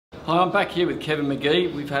Hi, I'm back here with Kevin Magee.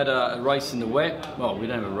 We've had a race in the wet. Well, we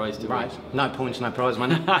don't have a race, do we? Right. No points, no prize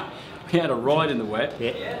money. We had a ride in the wet,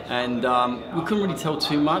 yeah. And we couldn't really tell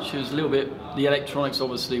too much. It was a little bit, the electronics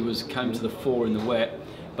obviously came to the fore in the wet.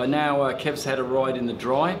 But now Kev's had a ride in the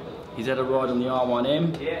dry. He's had a ride on the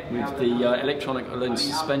R1M with the electronic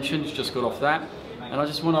suspension. He's just got off that. And I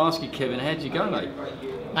just want to ask you, Kevin, how did you go, mate?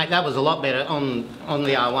 Mate, that was a lot better on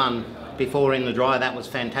the R1 before in the dry. That was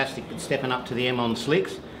fantastic. But stepping up to the M on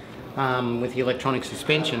slicks with the electronic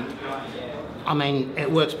suspension, I mean, it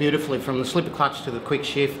works beautifully from the slipper clutch to the quick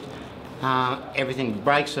shift. Everything. The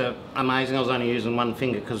brakes are amazing. I was only using one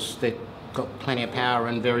finger because they've got plenty of power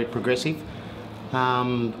and very progressive. I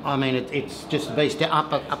mean, it's just a beast.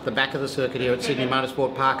 Up the back of the circuit here at Sydney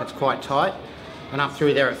Motorsport Park, it's quite tight. And up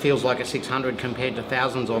through there it feels like a 600 compared to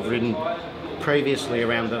thousands I've ridden previously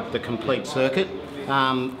around the complete circuit.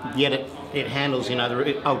 Yet it handles, you know,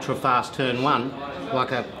 the ultra fast turn one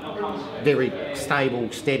like a very stable,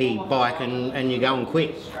 steady bike, and you're going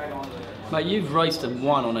quick. Mate, you've raced and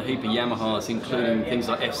won on a heap of Yamahas, including things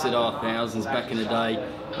like FZR1000s back in the day,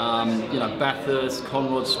 you know, Bathurst,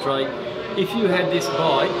 Conrod Straight. If you had this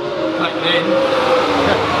bike back then,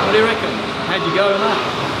 what do you reckon? How'd you go in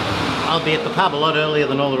that? I'll be at the pub a lot earlier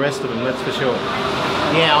than all the rest of them, that's for sure.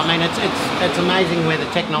 Yeah, I mean, it's amazing where the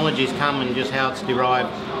technology's come and just how it's derived,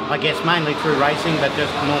 I guess mainly through racing, but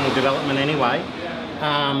just normal development anyway.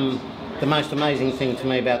 The most amazing thing to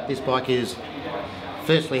me about this bike is,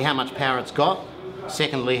 firstly, how much power it's got.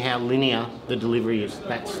 Secondly, how linear the delivery is.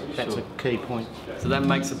 That's a key point. So that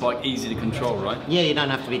makes the bike easy to control, right? Yeah, you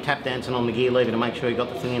don't have to be tap dancing on the gear lever to make sure you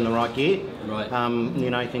got the thing in the right gear. Right.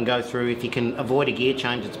 You know, you can go through, if you can avoid a gear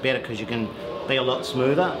change, it's better because you can be a lot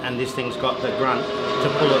smoother, and this thing's got the grunt to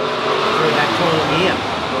pull it through that taller gear.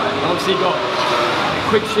 Right. Obviously you've got a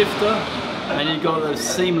quick shifter, and you've got a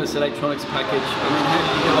seamless electronics package. I mean, how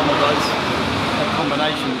did you get on with those? That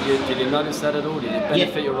combination, did you notice that at all? Did it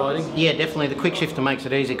benefit your riding? Yeah, definitely. The quick shifter makes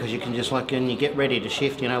it easy because you can just, like, when you get ready to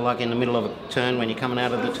shift, you know, like in the middle of a turn when you're coming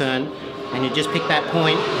out of the turn, and you just pick that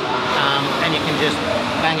point, and you can just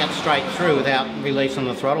bang it straight through without releasing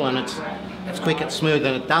the throttle, and it's quick, it's smooth,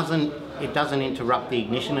 and it doesn't interrupt the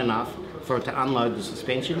ignition enough for it to unload the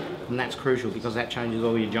suspension, and that's crucial because that changes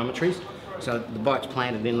all your geometries. So the bike's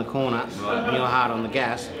planted in the corner, and you're hard on the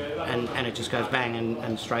gas, and it just goes bang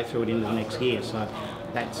and straight through it into the next gear. So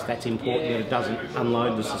that's important that it doesn't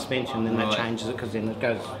unload the suspension, then that changes it, because then it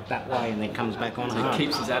goes that way and then comes back on. So it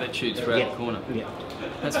keeps his attitude throughout the corner. Yeah.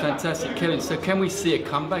 That's fantastic. Kevin, so can we see a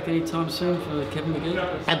comeback anytime soon for Kevin Magee?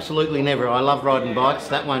 Absolutely never. I love riding bikes,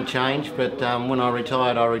 that won't change, but when I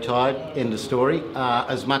retired, end of story.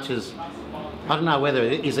 As much as, I don't know whether,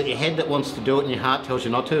 is it your head that wants to do it and your heart tells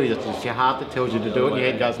you not to, or is it your heart that tells you to do it and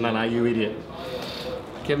your head goes, no, you idiot.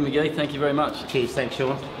 Kevin Magee, thank you very much. Cheers, thanks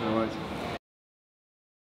Sean. No worries.